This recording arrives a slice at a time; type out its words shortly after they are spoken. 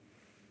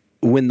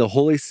when the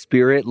Holy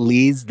Spirit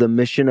leads the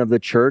mission of the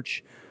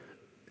church,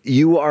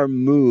 you are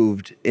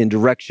moved in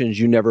directions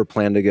you never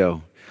planned to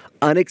go.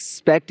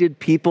 Unexpected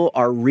people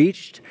are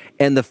reached,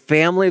 and the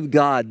family of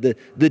God,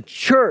 the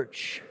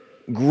church,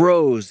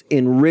 grows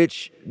in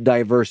rich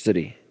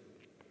diversity.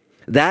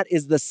 That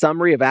is the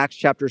summary of Acts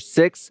chapter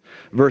 6,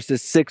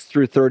 verses 6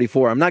 through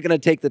 34. I'm not going to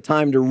take the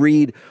time to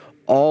read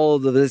all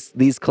of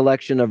these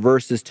collection of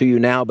verses to you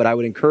now, but I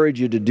would encourage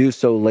you to do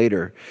so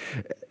later.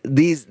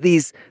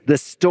 The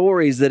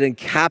stories that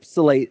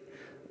encapsulate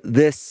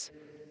this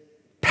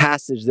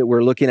passage that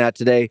we're looking at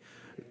today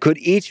could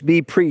each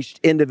be preached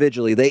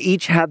individually. They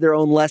each have their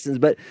own lessons,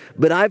 but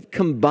I've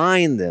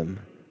combined them.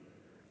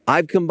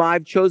 I've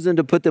chosen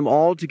to put them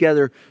all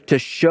together to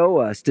show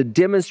us, to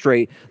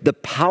demonstrate the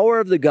power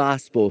of the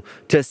gospel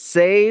to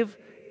save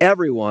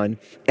everyone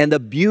and the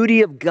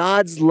beauty of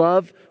God's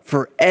love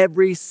for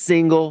every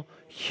single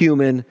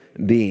human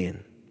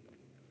being.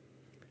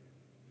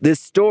 This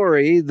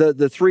story,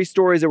 the three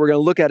stories that we're going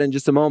to look at in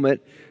just a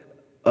moment,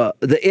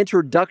 the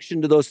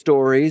introduction to those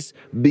stories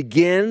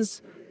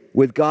begins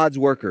with God's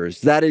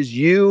workers. That is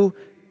you,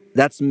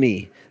 that's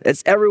me.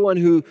 It's everyone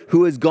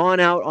who has gone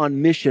out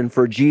on mission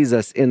for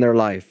Jesus in their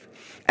life.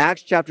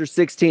 Acts chapter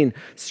 16,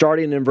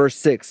 starting in verse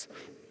 6.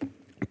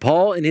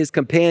 Paul and his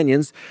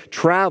companions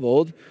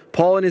traveled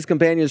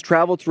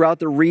throughout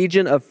the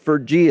region of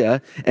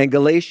Phrygia and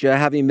Galatia,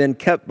 having been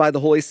kept by the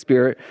Holy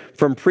Spirit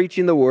from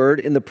preaching the word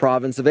in the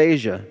province of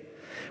Asia.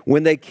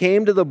 When they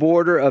came to the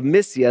border of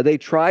Mysia, they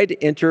tried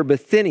to enter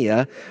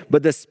Bithynia,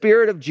 but the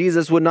Spirit of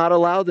Jesus would not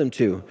allow them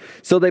to.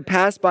 So they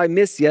passed by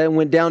Mysia and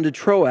went down to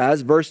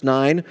Troas. Verse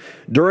 9,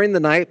 during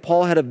the night,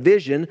 Paul had a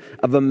vision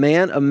of a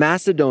man of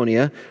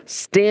Macedonia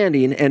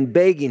standing and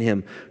begging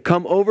him,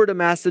 "Come over to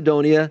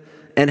Macedonia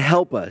and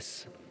help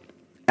us."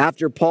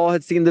 After Paul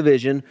had seen the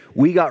vision,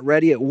 we got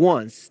ready at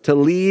once to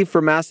leave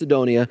for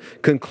Macedonia,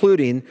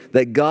 concluding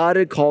that God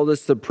had called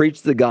us to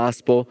preach the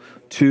gospel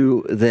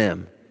to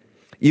them.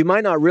 You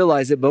might not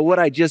realize it, but what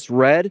I just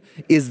read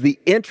is the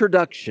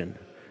introduction,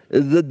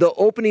 the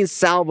opening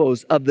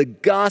salvos of the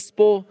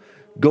gospel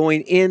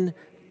going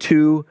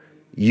into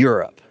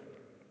Europe.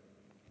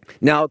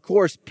 Now, of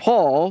course,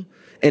 Paul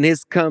and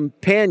his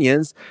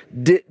companions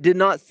did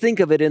not think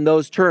of it in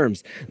those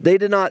terms. They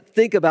did not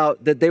think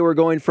about that they were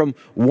going from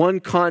one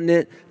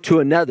continent to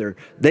another.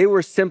 They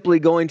were simply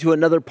going to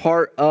another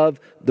part of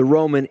the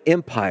Roman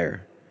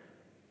Empire.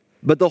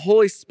 But the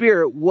Holy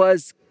Spirit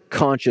was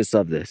conscious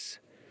of this.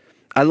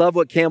 I love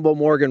what Campbell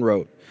Morgan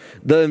wrote.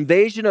 The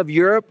invasion of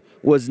Europe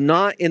was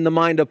not in the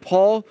mind of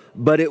Paul,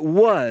 but it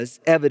was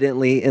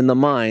evidently in the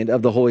mind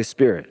of the Holy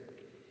Spirit.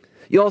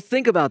 Y'all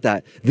think about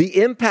that.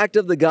 The impact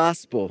of the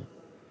gospel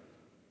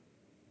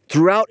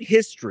throughout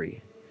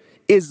history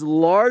is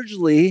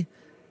largely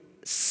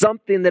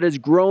something that has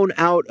grown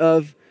out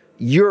of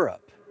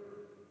Europe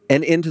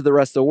and into the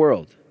rest of the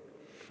world.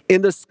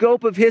 In the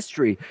scope of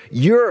history,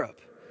 Europe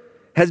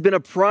has been a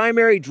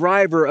primary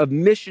driver of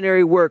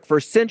missionary work for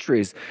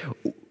centuries.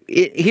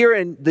 Here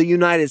in the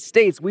United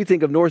States, we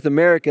think of North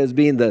America as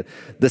being the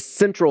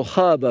central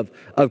hub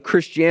of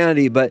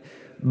Christianity, but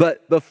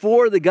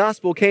before the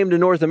gospel came to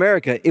North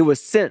America, it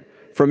was sent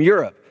from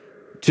Europe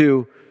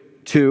to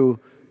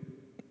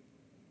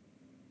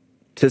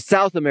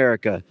South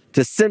America,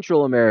 to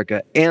Central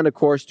America, and of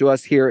course to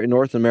us here in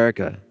North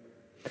America.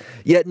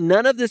 Yet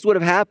none of this would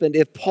have happened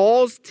if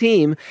Paul's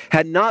team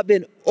had not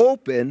been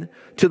open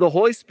to the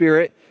Holy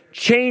Spirit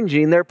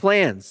changing their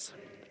plans.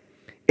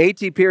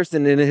 A.T.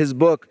 Pierson, in his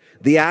book,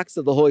 The Acts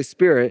of the Holy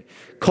Spirit,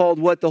 called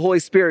what the Holy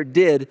Spirit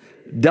did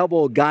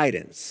double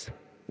guidance.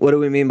 What do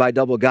we mean by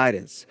double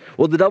guidance?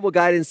 Well, the double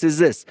guidance is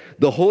this.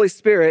 The Holy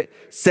Spirit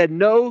said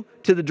no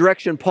to the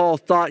direction Paul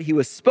thought he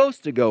was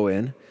supposed to go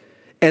in,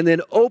 and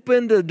then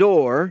opened the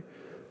door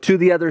to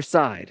the other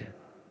side.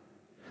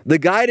 The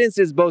guidance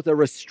is both a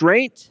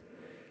restraint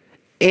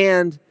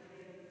and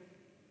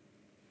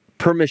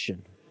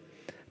permission.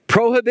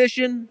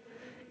 Prohibition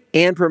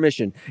and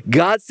permission.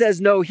 God says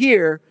no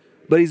here,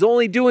 but he's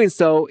only doing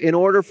so in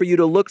order for you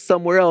to look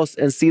somewhere else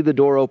and see the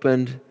door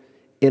opened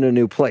in a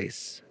new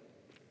place.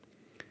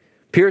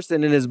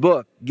 Pierson, in his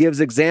book, gives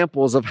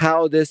examples of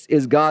how this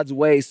is God's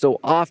way so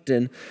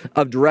often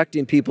of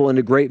directing people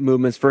into great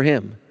movements for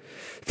him.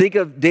 Think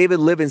of David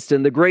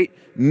Livingstone, the great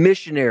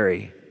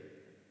missionary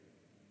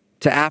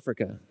to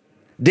Africa.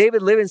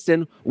 David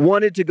Livingstone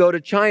wanted to go to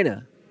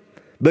China,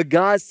 but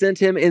God sent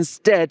him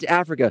instead to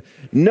Africa.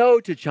 No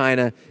to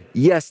China,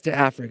 yes to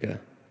Africa.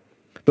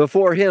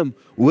 Before him,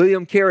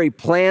 William Carey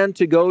planned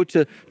to go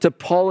to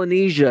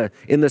Polynesia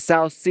in the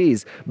South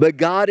Seas, but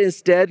God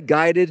instead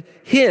guided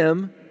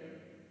him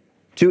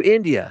to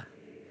India.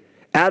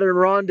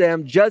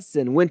 Adoniram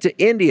Judson went to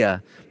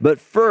India, but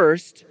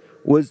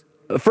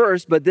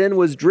then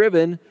was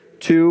driven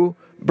to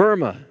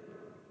Burma.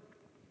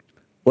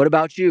 What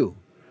about you?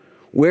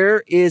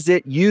 Where is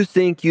it you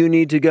think you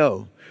need to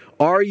go?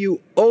 Are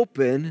you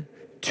open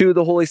to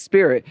the Holy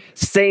Spirit?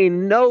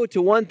 Saying no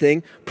to one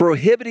thing,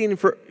 prohibiting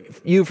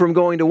you from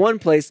going to one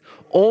place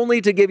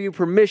only to give you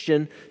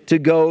permission to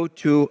go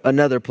to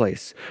another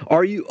place?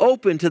 Are you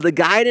open to the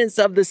guidance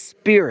of the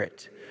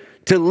Spirit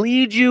to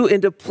lead you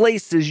into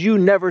places you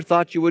never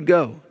thought you would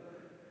go?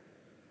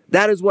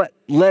 That is what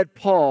led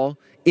Paul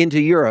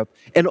into Europe,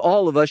 and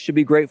all of us should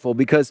be grateful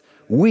because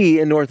we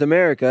in North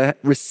America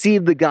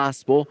received the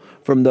gospel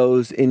from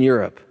those in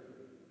Europe.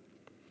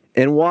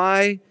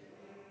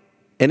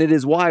 And it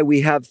is why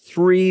we have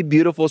 3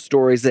 beautiful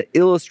stories that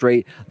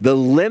illustrate the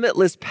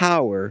limitless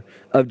power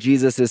of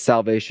Jesus'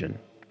 salvation.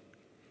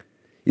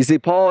 You see,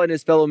 Paul and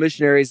his fellow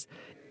missionaries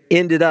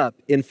ended up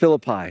in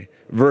Philippi,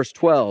 verse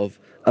 12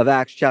 of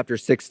Acts chapter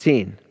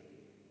 16.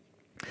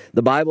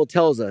 The Bible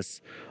tells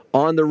us,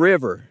 on the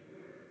river.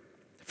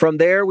 From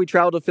there, we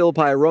traveled to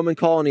Philippi, a Roman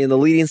colony in the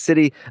leading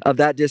city of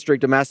that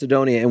district of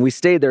Macedonia, and we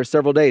stayed there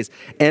several days.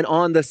 And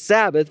on the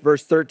Sabbath,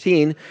 verse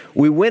 13,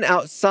 we went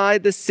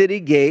outside the city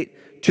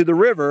gate to the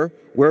river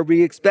where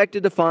we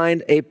expected to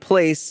find a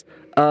place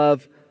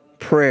of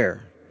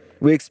prayer.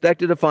 We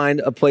expected to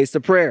find a place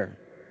of prayer.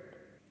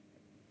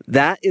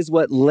 That is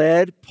what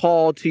led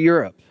Paul to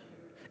Europe.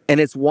 And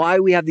it's why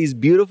we have these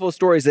beautiful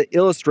stories that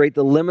illustrate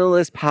the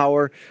limitless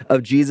power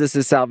of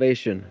Jesus'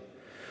 salvation.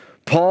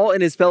 Paul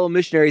and his fellow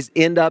missionaries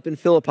end up in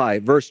Philippi,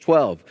 verse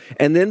 12.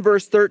 And then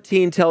verse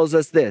 13 tells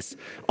us this.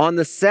 On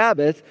the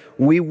Sabbath,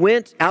 we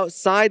went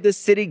outside the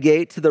city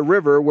gate to the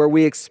river where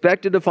we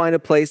expected to find a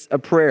place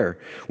of prayer.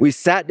 We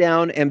sat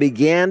down and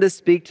began to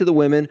speak to the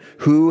women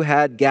who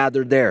had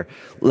gathered there.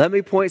 Let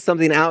me point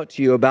something out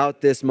to you about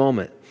this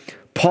moment.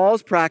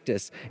 Paul's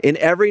practice in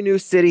every new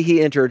city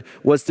he entered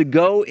was to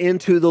go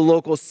into the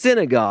local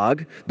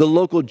synagogue, the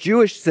local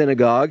Jewish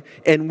synagogue,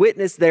 and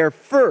witness there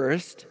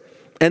first,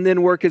 and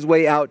then work his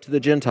way out to the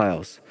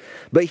Gentiles.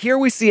 But here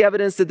we see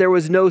evidence that there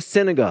was no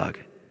synagogue.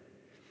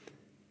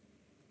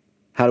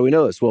 How do we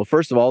know this? Well,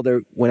 first of all, they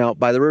went out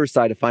by the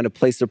riverside to find a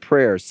place of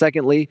prayer.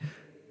 Secondly,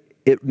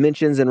 it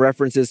mentions and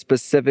references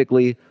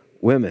specifically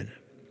women.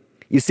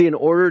 You see, in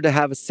order to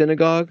have a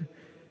synagogue,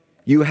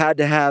 you had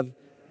to have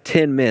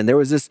 10 men. There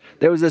was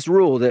this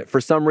rule that for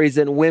some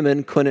reason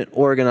women couldn't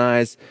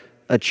organize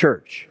a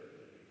church.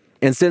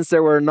 And since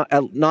there were not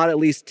at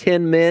least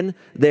 10 men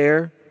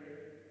there,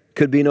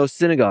 could be no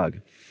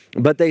synagogue.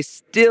 But they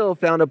still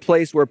found a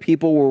place where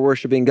people were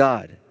worshiping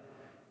God,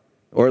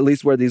 or at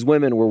least where these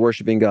women were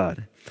worshiping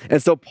God.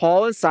 And so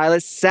Paul and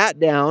Silas sat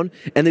down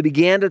and they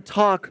began to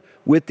talk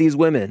with these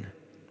women.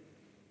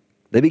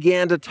 I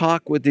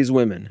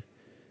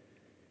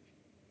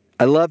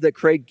love that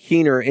Craig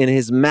Keener, in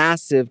his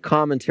massive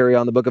commentary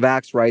on the book of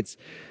Acts, writes,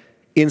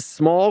 in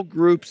small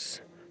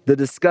groups, the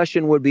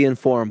discussion would be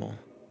informal.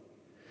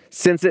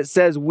 Since it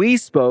says we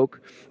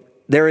spoke,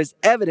 there is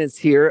evidence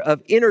here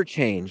of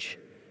interchange.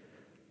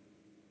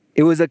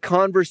 It was a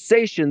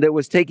conversation that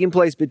was taking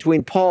place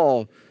between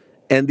Paul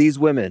and these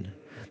women.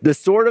 The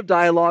sort of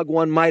dialogue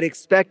one might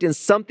expect in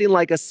something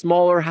like a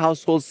smaller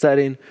household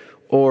setting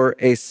or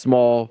a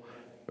small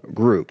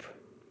group.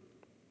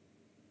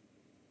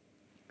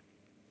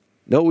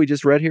 Know what we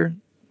just read here?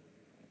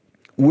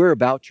 We're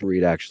about to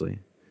read, actually,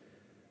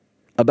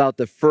 about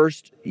the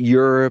first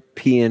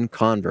European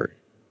convert.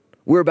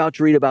 We're about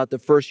to read about the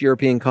first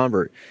European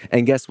convert.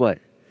 And guess what?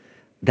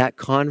 That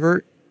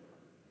convert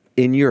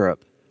in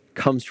Europe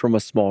comes from a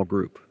small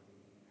group.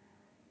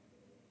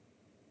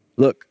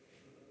 Look,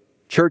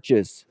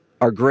 churches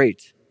are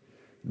great,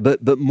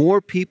 but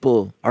more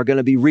people are going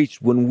to be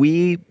reached when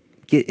we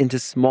get into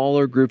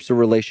smaller groups of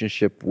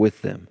relationship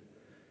with them.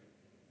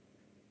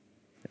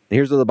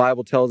 Here's what the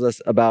Bible tells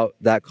us about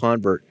that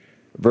convert.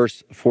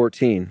 Verse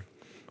 14.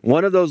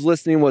 One of those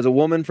listening was a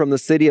woman from the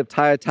city of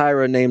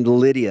Thyatira named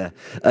Lydia,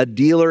 a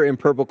dealer in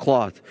purple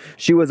cloth.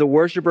 She was a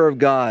worshiper of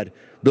God.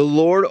 The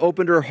Lord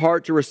opened her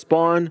heart to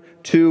respond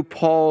to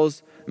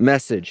Paul's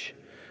message.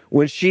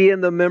 When she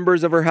and the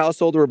members of her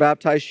household were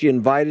baptized, she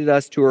invited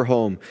us to her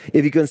home.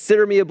 If you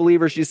consider me a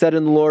believer, she said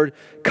in the Lord,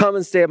 come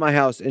and stay at my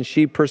house. And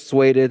she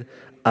persuaded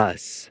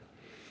us.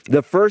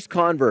 The first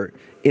convert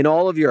in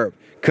all of Europe,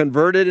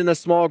 converted in a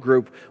small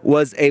group,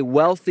 was a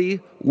wealthy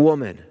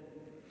woman.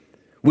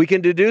 We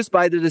can deduce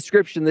by the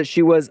description that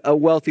she was a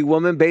wealthy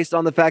woman based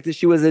on the fact that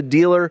she was a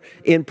dealer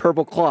in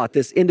purple cloth.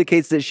 This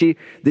indicates that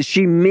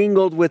she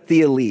mingled with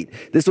the elite.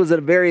 This was a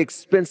very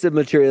expensive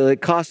material.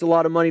 It cost a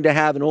lot of money to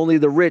have, and only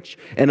the rich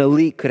and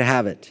elite could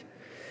have it.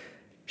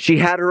 She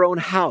had her own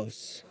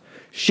house.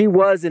 She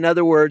was, in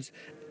other words,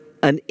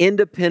 an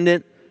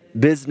independent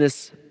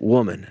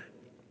businesswoman.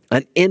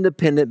 An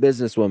independent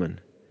businesswoman.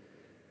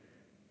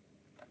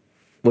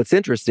 What's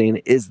interesting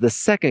is the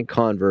second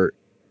convert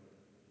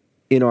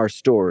in our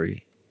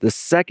story, the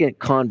second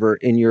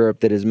convert in Europe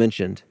that is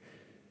mentioned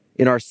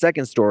in our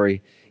second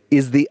story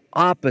is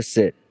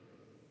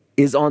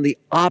on the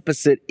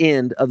opposite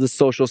end of the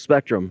social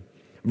spectrum.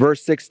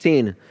 Verse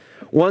 16,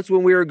 once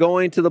when we were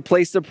going to the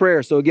place of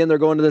prayer, so again, they're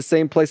going to the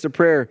same place of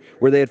prayer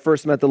where they had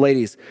first met the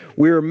ladies.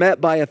 We were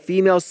met by a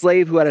female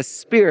slave who had a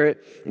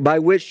spirit by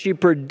which she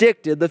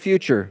predicted the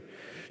future.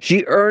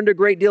 She earned a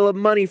great deal of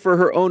money for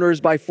her owners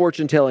by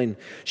fortune telling.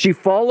 She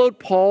followed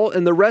Paul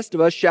and the rest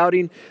of us,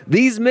 shouting,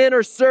 "These men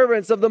are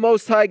servants of the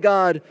Most High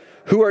God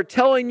who are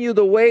telling you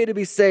the way to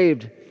be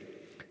saved."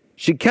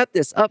 She kept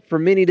this up for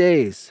many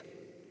days.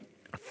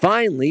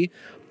 Finally,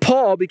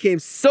 Paul became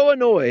so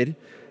annoyed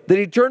that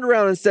he turned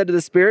around and said to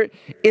the Spirit,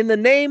 "In the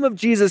name of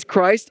Jesus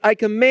Christ, I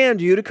command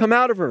you to come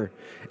out of her."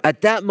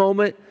 At that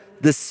moment,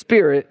 the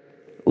Spirit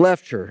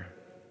left her.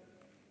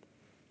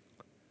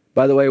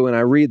 By the way, when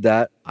I read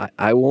that,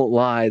 I won't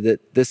lie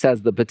that this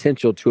has the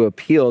potential to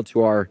appeal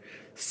to our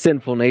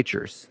sinful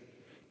natures.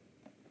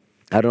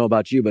 I don't know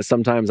about you, but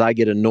sometimes I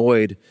get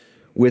annoyed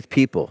with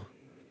people.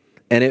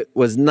 And it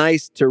was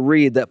nice to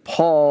read that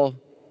Paul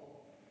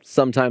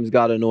sometimes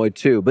got annoyed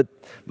too. But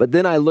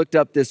then I looked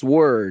up this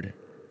word.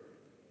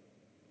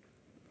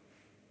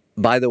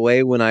 By the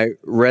way, when I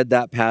read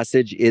that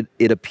passage,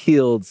 it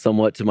appealed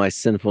somewhat to my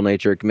sinful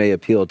nature. It may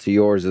appeal to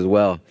yours as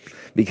well,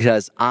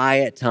 because I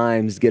at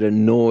times get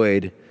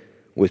annoyed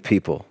with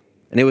people.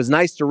 And it was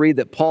nice to read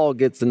that Paul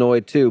gets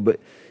annoyed too, but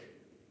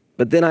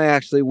then I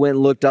actually went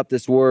and looked up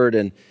this word,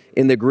 and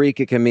in the Greek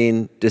it can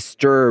mean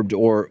disturbed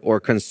or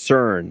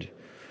concerned.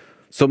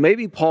 So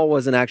maybe Paul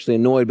wasn't actually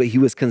annoyed, but he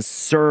was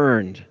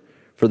concerned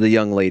for the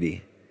young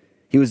lady.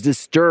 He was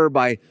disturbed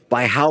by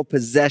how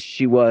possessed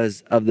she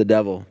was of the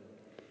devil.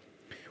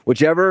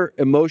 Whichever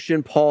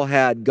emotion Paul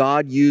had,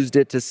 God used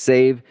it to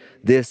save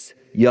this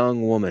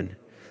young woman.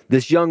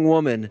 This young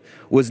woman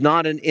was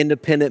not an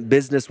independent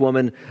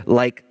businesswoman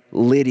like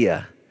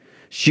Lydia.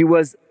 She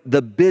was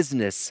the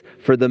business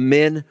for the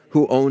men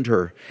who owned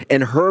her.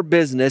 And her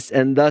business,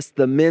 and thus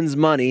the men's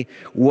money,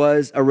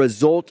 was a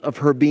result of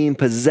her being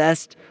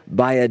possessed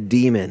by a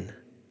demon.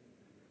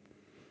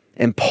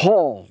 And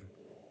Paul,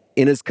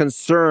 in his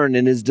concern,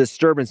 in his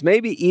disturbance,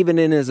 maybe even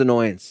in his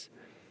annoyance,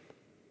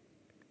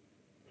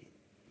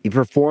 he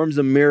performs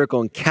a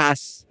miracle and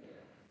casts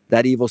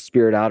that evil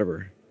spirit out of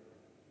her.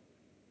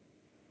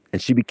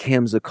 And she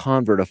becomes a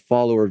convert, a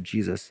follower of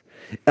Jesus.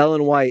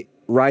 Ellen White,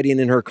 writing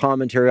in her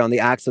commentary on the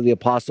Acts of the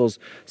Apostles,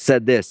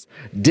 said this: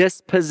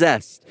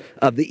 "Dispossessed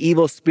of the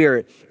evil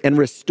spirit and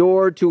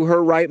restored to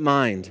her right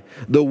mind,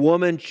 the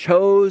woman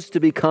chose to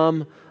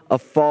become a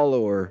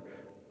follower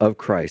of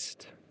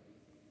Christ."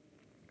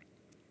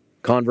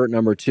 Convert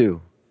number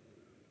 2,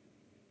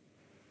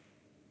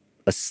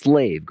 a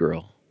slave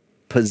girl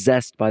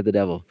possessed by the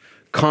devil.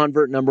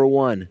 Convert number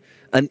 1,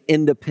 an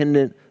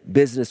independent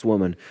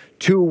businesswoman.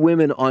 2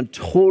 women on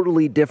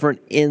totally different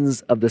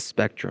ends of the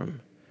spectrum.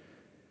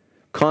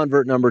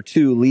 Convert number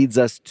 2 leads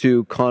us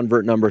to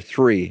convert number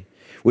 3,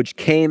 which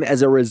came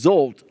as a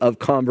result of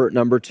convert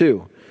number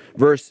 2.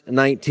 Verse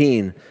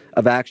 19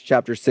 of Acts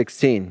chapter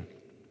 16.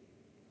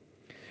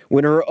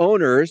 When her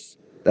owners,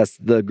 that's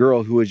the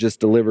girl who was just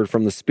delivered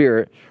from the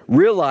Spirit,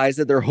 realized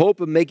that their hope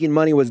of making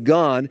money was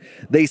gone,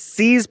 they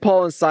seized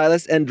Paul and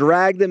Silas and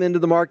dragged them into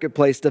the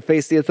marketplace to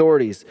face the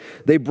authorities.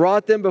 They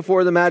brought them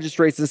before the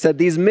magistrates and said,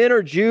 "These men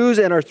are Jews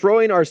and are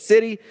throwing our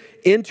city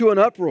into an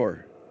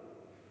uproar."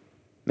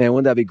 Man,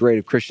 wouldn't that be great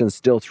if Christians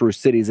still threw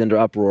cities into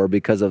uproar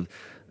because of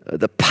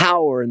the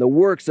power and the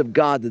works of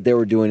God that they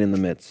were doing in the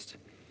midst?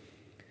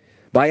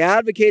 By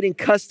advocating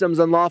customs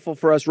unlawful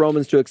for us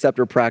Romans to accept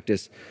or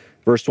practice.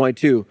 Verse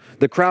 22,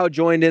 the crowd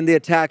joined in the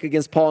attack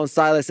against Paul and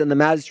Silas, and the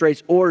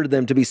magistrates ordered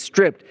them to be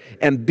stripped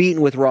and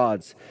beaten with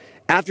rods.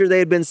 After they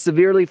had been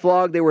severely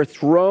flogged, they were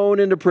thrown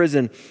into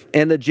prison,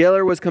 and the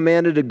jailer was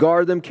commanded to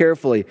guard them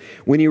carefully.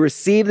 When he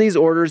received these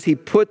orders, he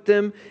put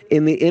them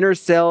in the inner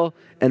cell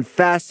and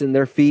fastened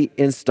their feet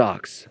in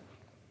stocks.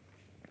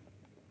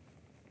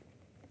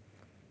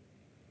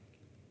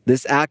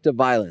 This act of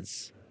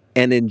violence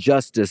and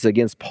injustice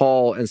against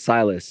Paul and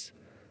Silas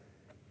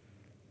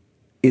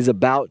is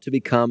about to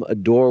become a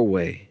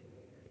doorway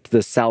to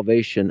the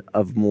salvation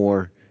of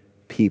more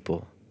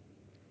people.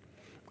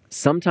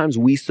 Sometimes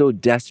we so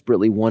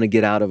desperately want to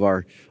get out of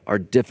our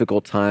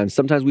difficult times.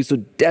 Sometimes we so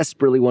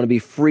desperately want to be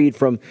freed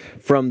from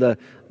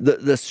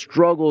the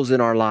struggles in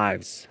our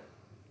lives.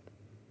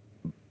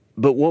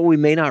 But what we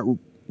may not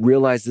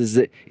realize is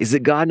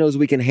that God knows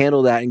we can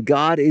handle that, and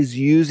God is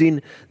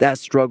using that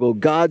struggle.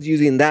 God's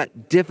using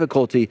that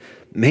difficulty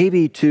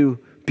maybe to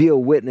be a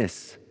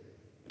witness,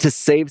 to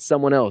save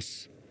someone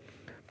else.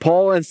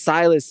 Paul and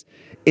Silas,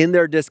 in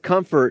their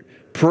discomfort,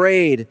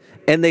 prayed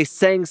and they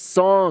sang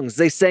songs.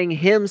 They sang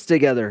hymns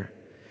together.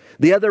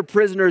 The other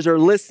prisoners are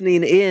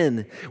listening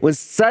in when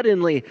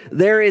suddenly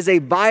there is a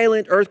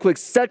violent earthquake,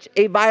 such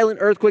a violent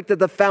earthquake that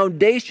the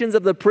foundations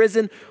of the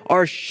prison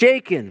are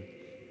shaken.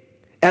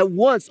 At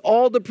once,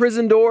 all the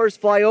prison doors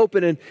fly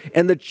open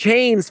and the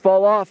chains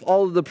fall off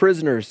all of the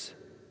prisoners.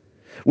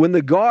 When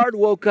the guard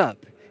woke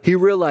up, he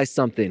realized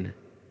something.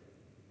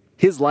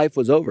 His life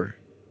was over.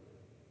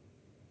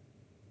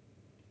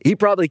 He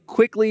probably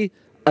quickly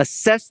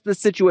assessed the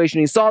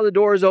situation. He saw the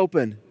doors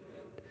open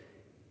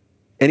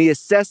and he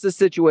assessed the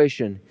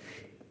situation.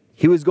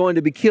 He was going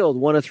to be killed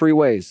one of 3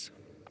 ways.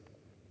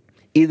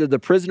 Either the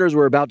prisoners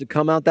were about to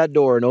come out that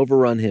door and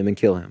overrun him and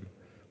kill him,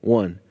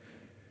 1.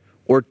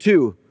 Or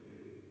 2,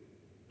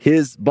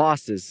 his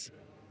bosses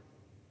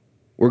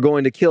were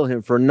going to kill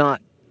him for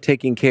not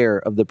taking care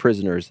of the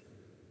prisoners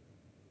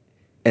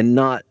and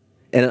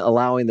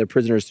allowing the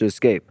prisoners to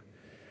escape.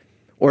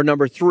 Or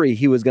number 3,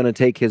 he was going to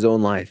take his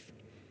own life.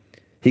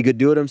 He could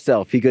do it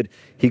himself. He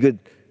could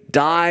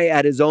die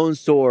at his own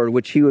sword,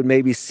 which he would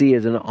maybe see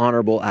as an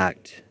honorable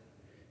act.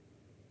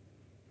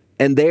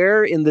 And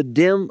there in the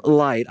dim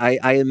light,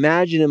 I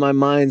imagine in my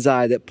mind's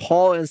eye that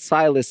Paul and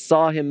Silas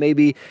saw him,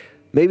 maybe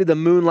the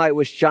moonlight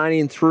was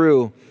shining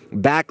through,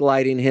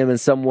 backlighting him in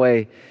some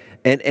way.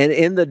 And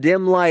in the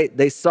dim light,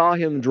 they saw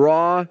him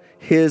draw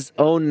his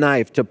own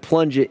knife to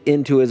plunge it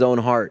into his own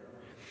heart.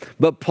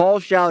 But Paul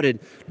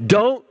shouted,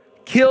 "Don't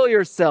kill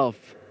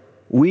yourself.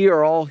 We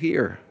are all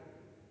here."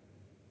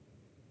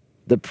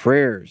 The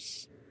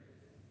prayers,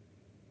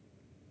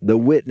 the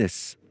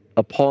witness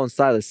of Paul and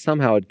Silas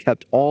somehow had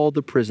kept all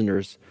the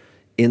prisoners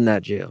in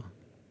that jail.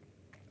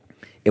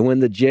 And when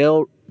the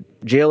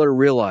jailer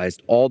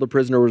realized all the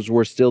prisoners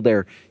were still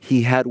there,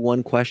 he had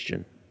one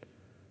question.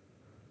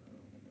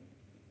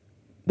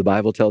 The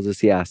Bible tells us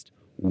he asked,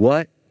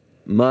 "What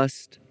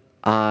must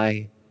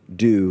I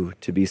do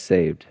to be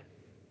saved?"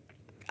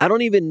 I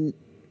don't even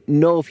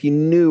know if he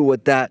knew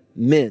what that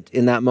meant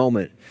in that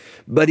moment,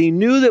 but he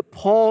knew that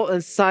Paul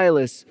and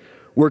Silas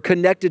were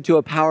connected to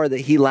a power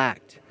that he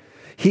lacked.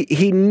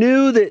 He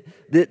knew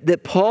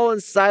that Paul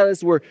and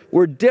Silas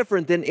were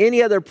different than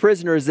any other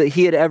prisoners that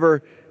he had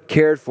ever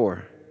cared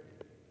for.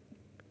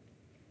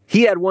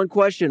 He had one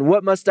question: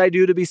 what must I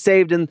do to be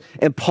saved? And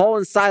Paul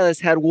and Silas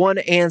had one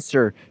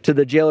answer to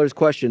the jailer's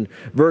question.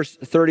 Verse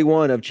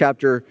 31 of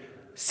chapter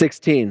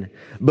 16.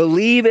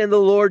 Believe in the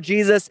Lord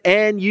Jesus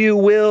and you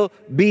will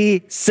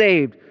be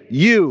saved,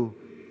 you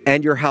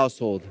and your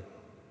household.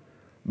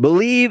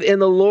 Believe in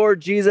the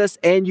Lord Jesus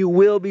and you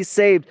will be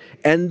saved.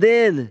 And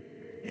then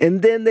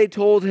they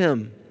told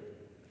him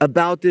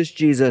about this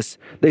Jesus.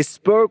 They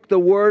spoke the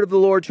word of the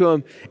Lord to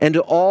him and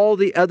to all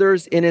the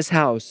others in his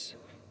house.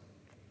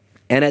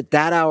 And at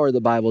that hour, the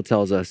Bible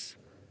tells us,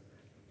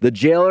 the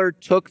jailer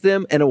took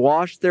them and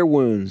washed their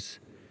wounds.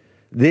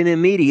 Then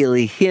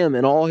immediately him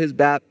and all his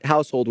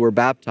household were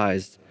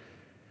baptized.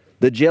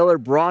 The jailer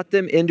brought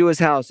them into his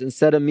house and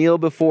set a meal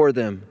before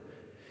them.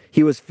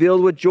 He was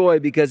filled with joy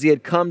because he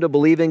had come to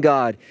believe in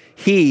God,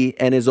 he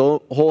and his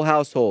whole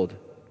household.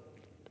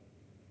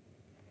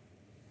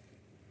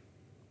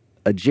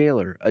 A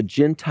jailer, a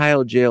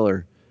Gentile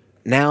jailer,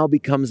 now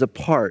becomes a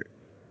part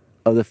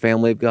of the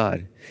family of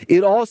God.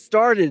 It all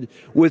started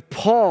with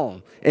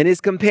Paul and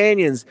his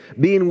companions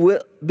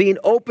being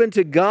open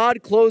to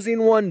God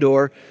closing one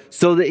door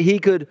so that he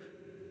could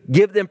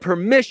give them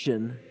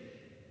permission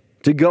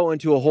to go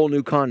into a whole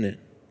new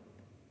continent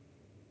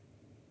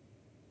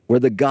where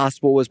the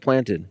gospel was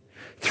planted.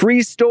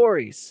 Three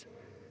stories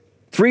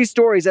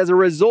as a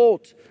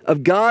result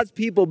of God's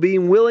people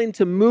being willing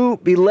to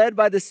be led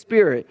by the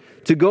Spirit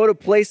to go to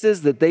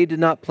places that they did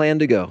not plan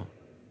to go,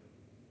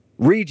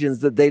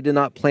 regions that they did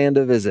not plan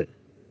to visit.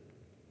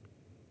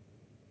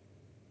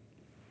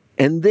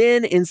 And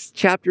then in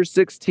chapter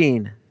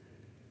 16,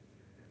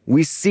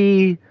 we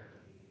see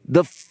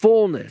the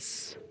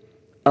fullness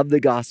of the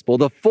gospel,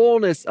 the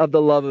fullness of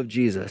the love of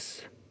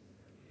Jesus.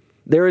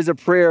 There is a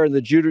prayer in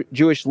the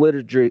Jewish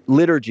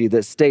liturgy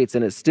that states,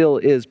 and it still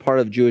is part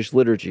of Jewish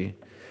liturgy,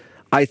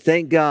 I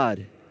thank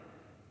God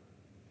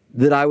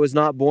that I was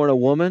not born a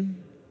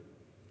woman,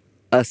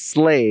 a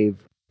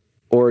slave,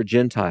 or a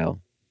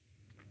Gentile.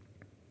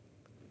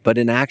 But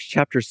in Acts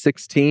chapter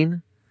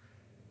 16,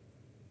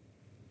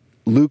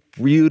 Luke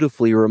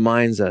beautifully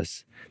reminds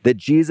us that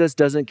Jesus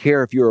doesn't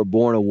care if you were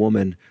born a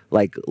woman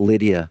like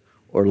Lydia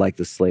or like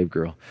the slave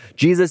girl.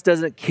 Jesus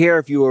doesn't care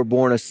if you were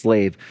born a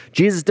slave.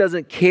 Jesus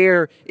doesn't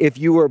care if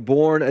you were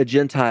born a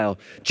Gentile.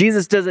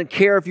 Jesus doesn't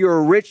care if you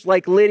were rich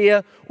like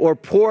Lydia or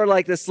poor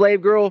like the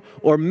slave girl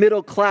or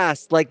middle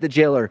class like the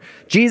jailer.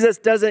 Jesus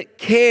doesn't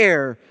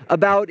care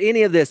about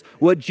any of this.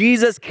 What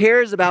Jesus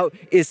cares about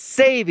is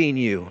saving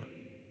you,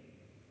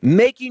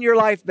 making your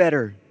life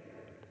better.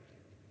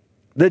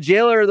 The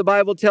jailer, the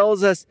Bible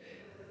tells us,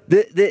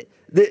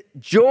 that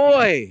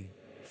joy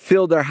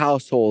filled their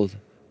household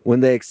when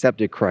they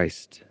accepted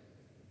Christ.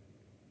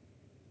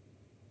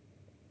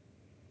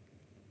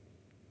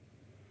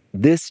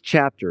 This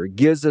chapter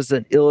gives us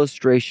an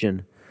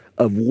illustration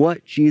of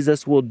what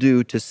Jesus will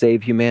do to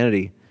save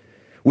humanity.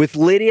 With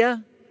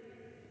Lydia,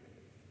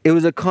 it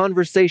was a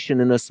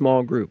conversation in a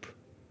small group.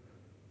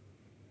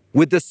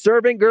 With the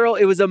servant girl,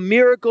 it was a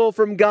miracle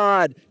from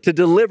God to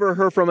deliver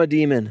her from a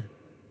demon.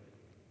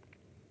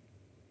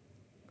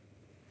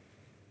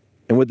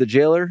 And with the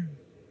jailer,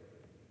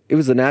 it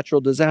was a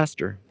natural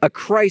disaster, a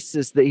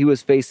crisis that he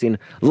was facing,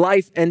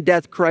 life and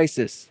death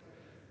crisis.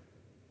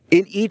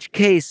 In each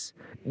case,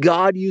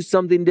 God used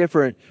something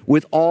different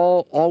with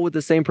all with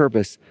the same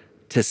purpose,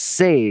 to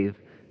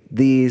save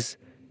these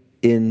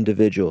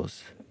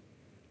individuals.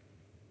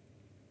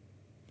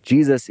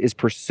 Jesus is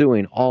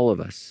pursuing all of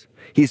us.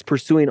 He's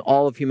pursuing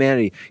all of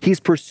humanity. He's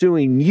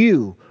pursuing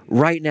you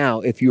right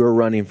now if you are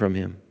running from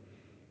him.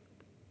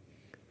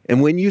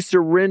 And when you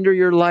surrender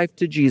your life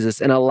to Jesus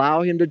and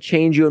allow him to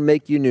change you and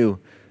make you new,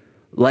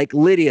 Like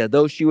Lydia,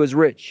 though she was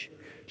rich,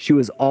 she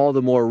was all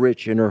the more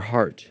rich in her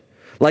heart.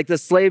 Like the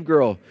slave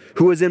girl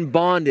who was in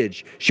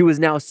bondage, she was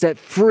now set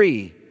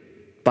free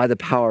by the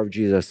power of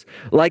Jesus.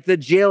 Like the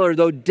jailer,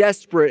 though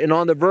desperate and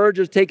on the verge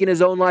of taking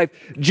his own life,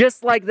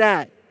 just like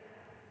that,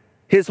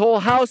 his whole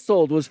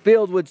household was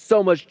filled with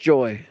so much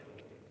joy.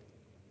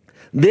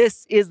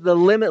 This is the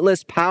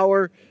limitless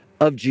power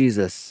of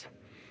Jesus.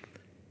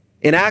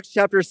 In Acts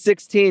chapter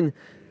 16,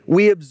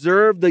 we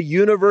observe the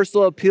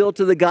universal appeal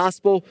to the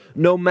gospel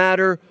no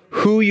matter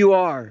who you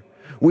are.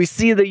 We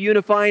see the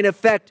unifying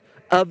effect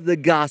of the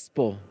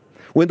gospel.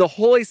 When the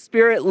Holy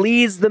Spirit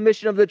leads the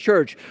mission of the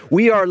church,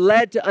 we are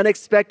led to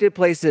unexpected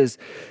places.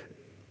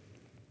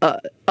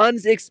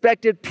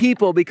 Unexpected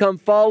people become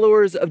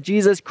followers of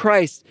Jesus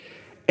Christ,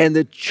 and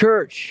the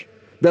church,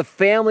 the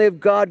family of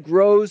God,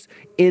 grows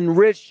in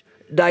rich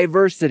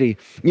diversity.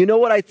 You know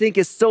what I think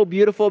is so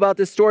beautiful about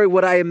this story?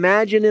 What I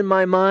imagine in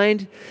my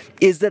mind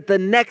is that the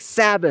next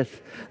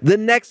Sabbath, the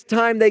next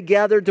time they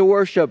gathered to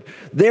worship,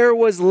 there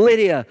was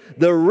Lydia,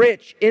 the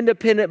rich,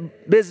 independent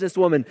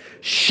businesswoman,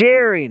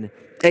 sharing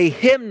a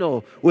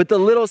hymnal with the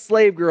little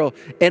slave girl.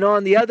 And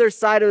on the other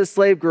side of the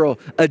slave girl,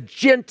 a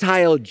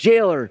Gentile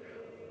jailer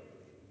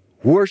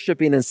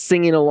worshiping and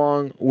singing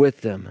along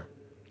with them.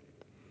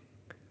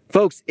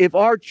 Folks, if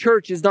our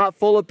church is not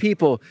full of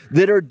people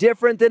that are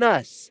different than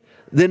us,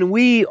 then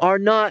we are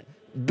not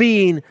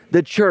being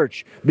the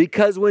church.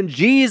 Because when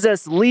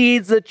Jesus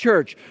leads the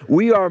church,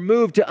 we are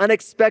moved to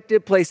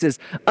unexpected places.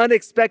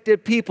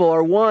 Unexpected people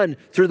are won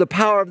through the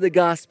power of the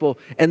gospel,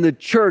 and the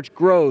church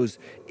grows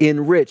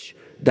in rich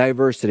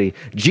diversity.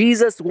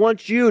 Jesus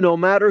wants you no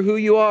matter who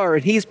you are,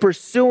 and he's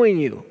pursuing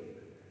you.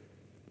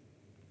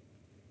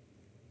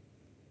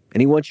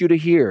 And he wants you to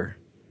hear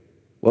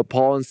what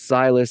Paul and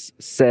Silas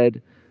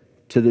said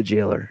to the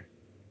jailer.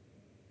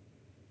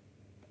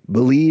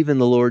 Believe in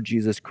the Lord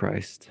Jesus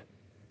Christ,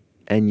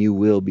 and you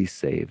will be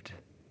saved.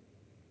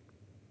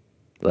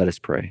 Let us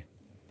pray.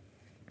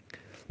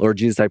 Lord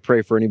Jesus, I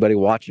pray for anybody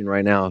watching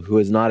right now who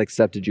has not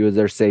accepted you as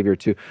their Savior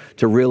to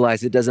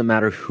realize it doesn't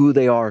matter who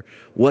they are,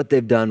 what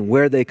they've done,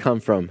 where they come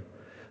from.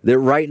 That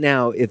right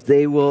now, if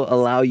they will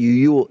allow you,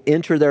 you will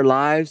enter their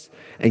lives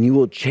and you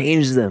will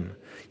change them.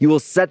 You will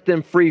set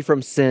them free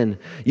from sin.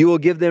 You will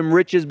give them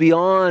riches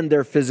beyond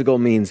their physical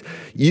means.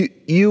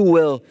 You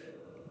will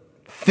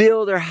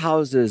fill their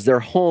houses, their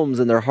homes,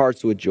 and their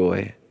hearts with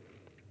joy.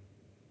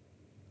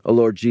 Oh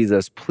Lord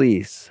Jesus,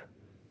 please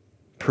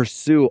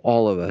pursue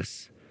all of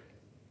us.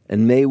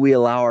 And may we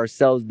allow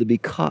ourselves to be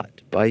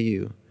caught by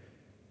you,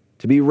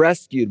 to be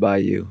rescued by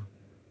you,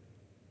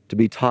 to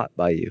be taught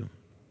by you.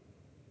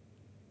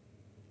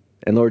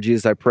 And Lord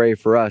Jesus, I pray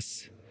for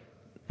us,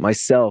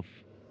 myself,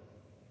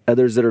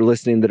 others that are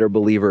listening that are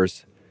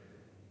believers,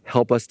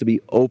 help us to be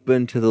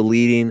open to the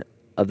leading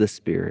of the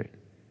Spirit.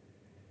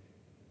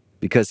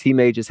 Because he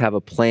may just have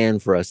a plan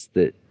for us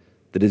that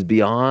is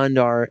beyond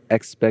our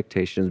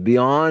expectations,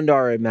 beyond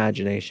our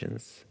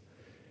imaginations.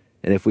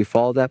 And if we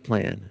follow that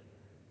plan,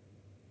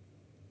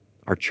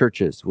 our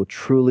churches will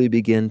truly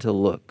begin to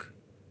look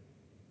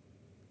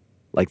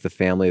like the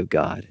family of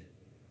God.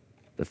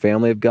 The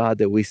family of God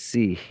that we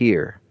see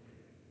here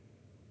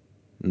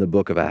in the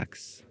book of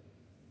Acts.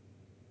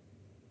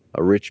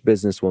 A rich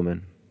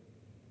businesswoman,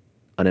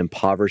 an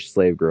impoverished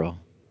slave girl,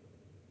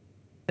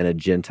 and a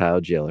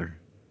Gentile jailer,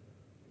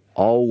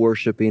 all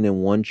worshiping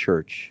in one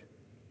church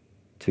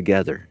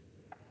together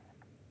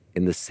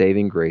in the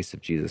saving grace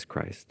of Jesus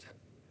Christ.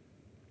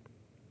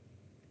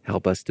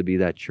 Help us to be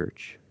that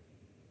church.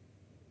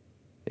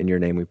 In your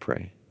name we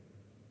pray.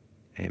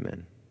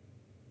 Amen.